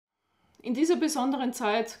In dieser besonderen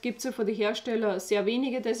Zeit gibt es ja für die Hersteller sehr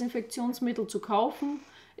wenige Desinfektionsmittel zu kaufen.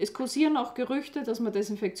 Es kursieren auch Gerüchte, dass man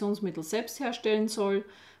Desinfektionsmittel selbst herstellen soll.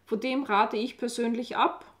 Von dem rate ich persönlich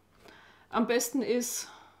ab. Am besten ist,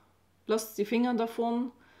 lasst die Finger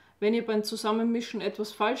davon. Wenn ihr beim Zusammenmischen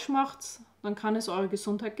etwas falsch macht, dann kann es eure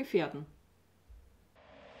Gesundheit gefährden.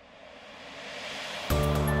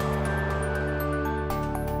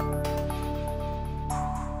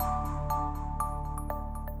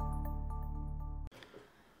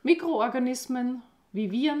 Mikroorganismen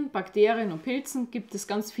wie Viren, Bakterien und Pilzen gibt es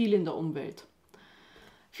ganz viel in der Umwelt.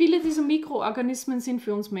 Viele dieser Mikroorganismen sind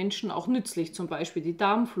für uns Menschen auch nützlich, zum Beispiel die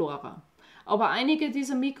Darmflora. Aber einige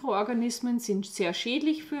dieser Mikroorganismen sind sehr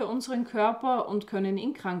schädlich für unseren Körper und können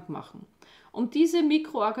ihn krank machen. Um diese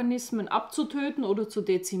Mikroorganismen abzutöten oder zu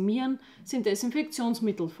dezimieren, sind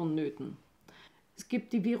Desinfektionsmittel vonnöten. Es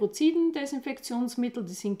gibt die viroziden Desinfektionsmittel,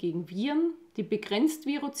 die sind gegen Viren. Die begrenzt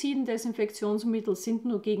viroziden Desinfektionsmittel sind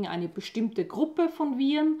nur gegen eine bestimmte Gruppe von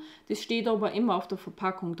Viren. Das steht aber immer auf der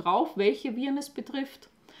Verpackung drauf, welche Viren es betrifft.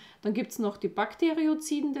 Dann gibt es noch die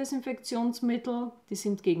bakterioziden Desinfektionsmittel, die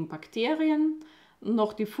sind gegen Bakterien. Und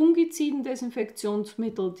noch die fungiziden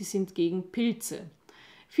Desinfektionsmittel, die sind gegen Pilze.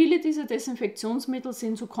 Viele dieser Desinfektionsmittel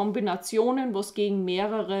sind so Kombinationen, was gegen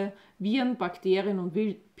mehrere Viren, Bakterien und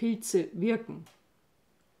Pilze wirken.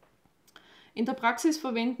 In der Praxis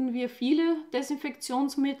verwenden wir viele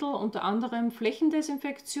Desinfektionsmittel, unter anderem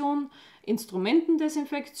Flächendesinfektion,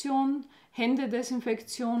 Instrumentendesinfektion,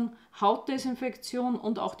 Händedesinfektion, Hautdesinfektion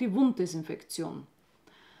und auch die Wunddesinfektion.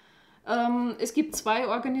 Es gibt zwei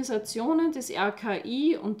Organisationen, das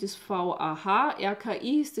RKI und das VAH.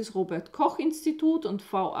 RKI ist das Robert-Koch-Institut und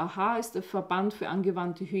VAH ist der Verband für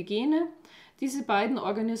angewandte Hygiene. Diese beiden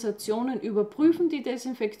Organisationen überprüfen die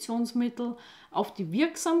Desinfektionsmittel auf die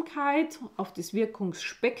Wirksamkeit, auf das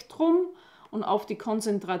Wirkungsspektrum und auf die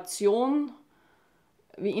Konzentration,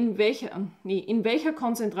 in welcher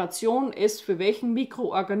Konzentration es für welchen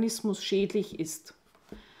Mikroorganismus schädlich ist.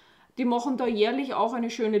 Die machen da jährlich auch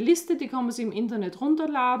eine schöne Liste, die kann man sich im Internet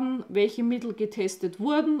runterladen, welche Mittel getestet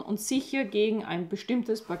wurden und sicher gegen ein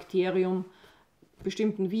bestimmtes Bakterium,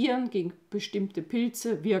 bestimmten Viren, gegen bestimmte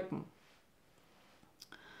Pilze wirken.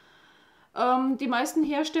 Die meisten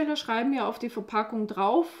Hersteller schreiben ja auf die Verpackung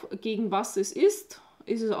drauf, gegen was es ist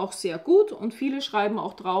es auch sehr gut und viele schreiben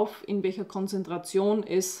auch drauf, in welcher Konzentration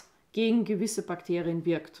es gegen gewisse Bakterien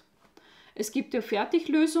wirkt. Es gibt ja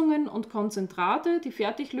Fertiglösungen und Konzentrate. Die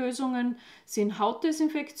Fertiglösungen sind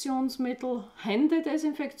Hautdesinfektionsmittel,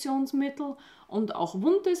 Händedesinfektionsmittel und auch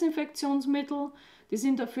Wunddesinfektionsmittel. Die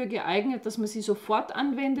sind dafür geeignet, dass man sie sofort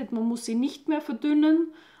anwendet. Man muss sie nicht mehr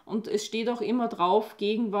verdünnen und es steht auch immer drauf,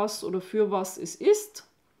 gegen was oder für was es ist.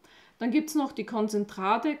 Dann gibt es noch die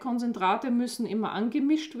Konzentrate. Konzentrate müssen immer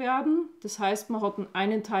angemischt werden. Das heißt, man hat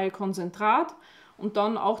einen Teil Konzentrat und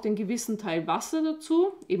dann auch den gewissen Teil Wasser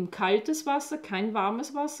dazu, eben kaltes Wasser, kein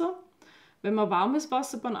warmes Wasser. Wenn man warmes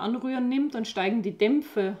Wasser beim Anrühren nimmt, dann steigen die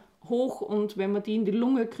Dämpfe hoch und wenn man die in die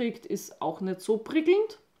Lunge kriegt, ist auch nicht so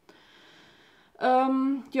prickelnd.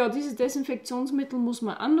 Ja, diese Desinfektionsmittel muss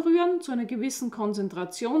man anrühren zu einer gewissen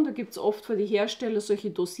Konzentration. Da gibt es oft für die Hersteller solche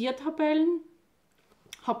Dosiertabellen.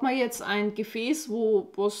 Hat man jetzt ein Gefäß,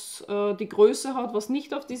 was die Größe hat, was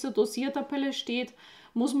nicht auf dieser Dosiertabelle steht,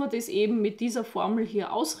 muss man das eben mit dieser Formel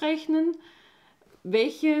hier ausrechnen,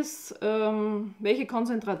 welche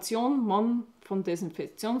Konzentration man von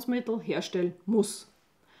Desinfektionsmittel herstellen muss.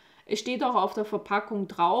 Es steht auch auf der Verpackung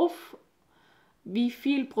drauf, wie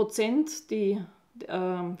viel Prozent die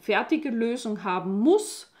fertige Lösung haben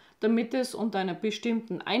muss, damit es unter einer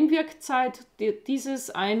bestimmten Einwirkzeit dieses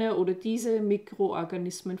eine oder diese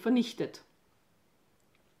Mikroorganismen vernichtet.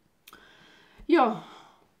 Ja,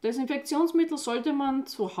 Desinfektionsmittel sollte man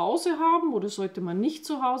zu Hause haben oder sollte man nicht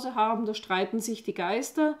zu Hause haben, da streiten sich die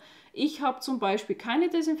Geister. Ich habe zum Beispiel keine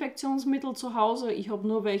Desinfektionsmittel zu Hause, ich habe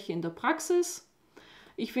nur welche in der Praxis.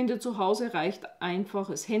 Ich finde, zu Hause reicht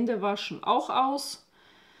einfaches Händewaschen auch aus.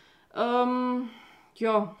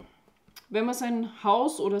 Ja, wenn man sein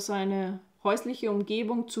Haus oder seine häusliche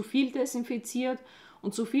Umgebung zu viel desinfiziert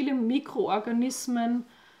und zu viele Mikroorganismen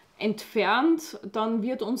entfernt, dann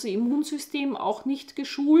wird unser Immunsystem auch nicht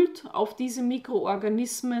geschult, auf diese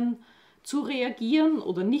Mikroorganismen zu reagieren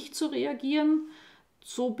oder nicht zu reagieren.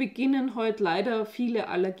 So beginnen heute leider viele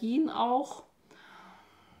Allergien auch.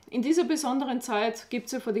 In dieser besonderen Zeit gibt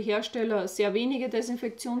es ja für die Hersteller sehr wenige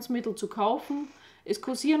Desinfektionsmittel zu kaufen. Es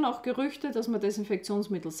kursieren auch Gerüchte, dass man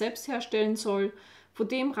Desinfektionsmittel selbst herstellen soll. Von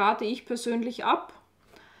dem rate ich persönlich ab.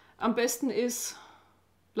 Am besten ist,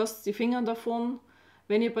 lasst die Finger davon.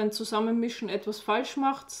 Wenn ihr beim Zusammenmischen etwas falsch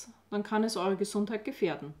macht, dann kann es eure Gesundheit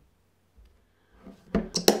gefährden.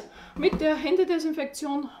 Mit der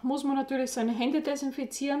Händedesinfektion muss man natürlich seine Hände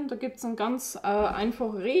desinfizieren. Da gibt es eine ganz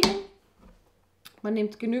einfache Regel. Man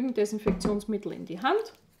nimmt genügend Desinfektionsmittel in die Hand,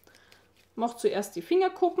 macht zuerst die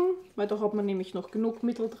Fingerkuppen, weil da hat man nämlich noch genug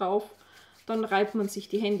Mittel drauf. Dann reibt man sich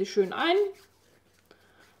die Hände schön ein.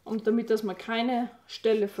 Und damit, dass man keine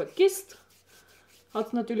Stelle vergisst, hat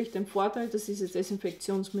es natürlich den Vorteil, dass dieses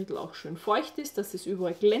Desinfektionsmittel auch schön feucht ist, dass es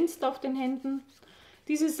überall glänzt auf den Händen.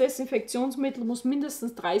 Dieses Desinfektionsmittel muss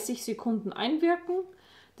mindestens 30 Sekunden einwirken.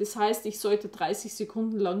 Das heißt, ich sollte 30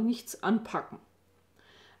 Sekunden lang nichts anpacken.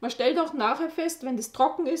 Man stellt auch nachher fest, wenn das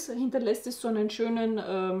trocken ist, hinterlässt es so einen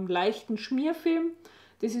schönen leichten Schmierfilm.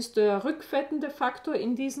 Das ist der rückfettende Faktor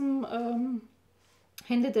in diesem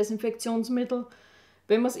Händedesinfektionsmittel,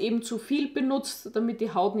 wenn man es eben zu viel benutzt, damit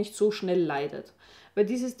die Haut nicht so schnell leidet. Weil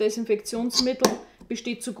dieses Desinfektionsmittel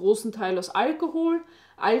besteht zu großen Teil aus Alkohol.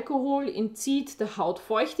 Alkohol entzieht der Haut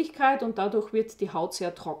Feuchtigkeit und dadurch wird die Haut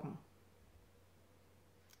sehr trocken.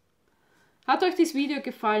 Hat euch das Video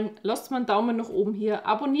gefallen, lasst mal einen Daumen nach oben hier.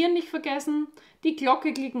 Abonnieren nicht vergessen, die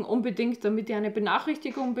Glocke klicken unbedingt, damit ihr eine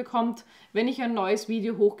Benachrichtigung bekommt, wenn ich ein neues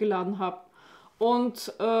Video hochgeladen habe.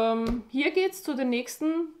 Und hier geht es zu den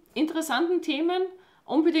nächsten interessanten Themen.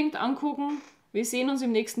 Unbedingt angucken. Wir sehen uns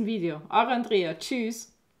im nächsten Video. Eure Andrea.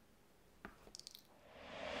 Tschüss.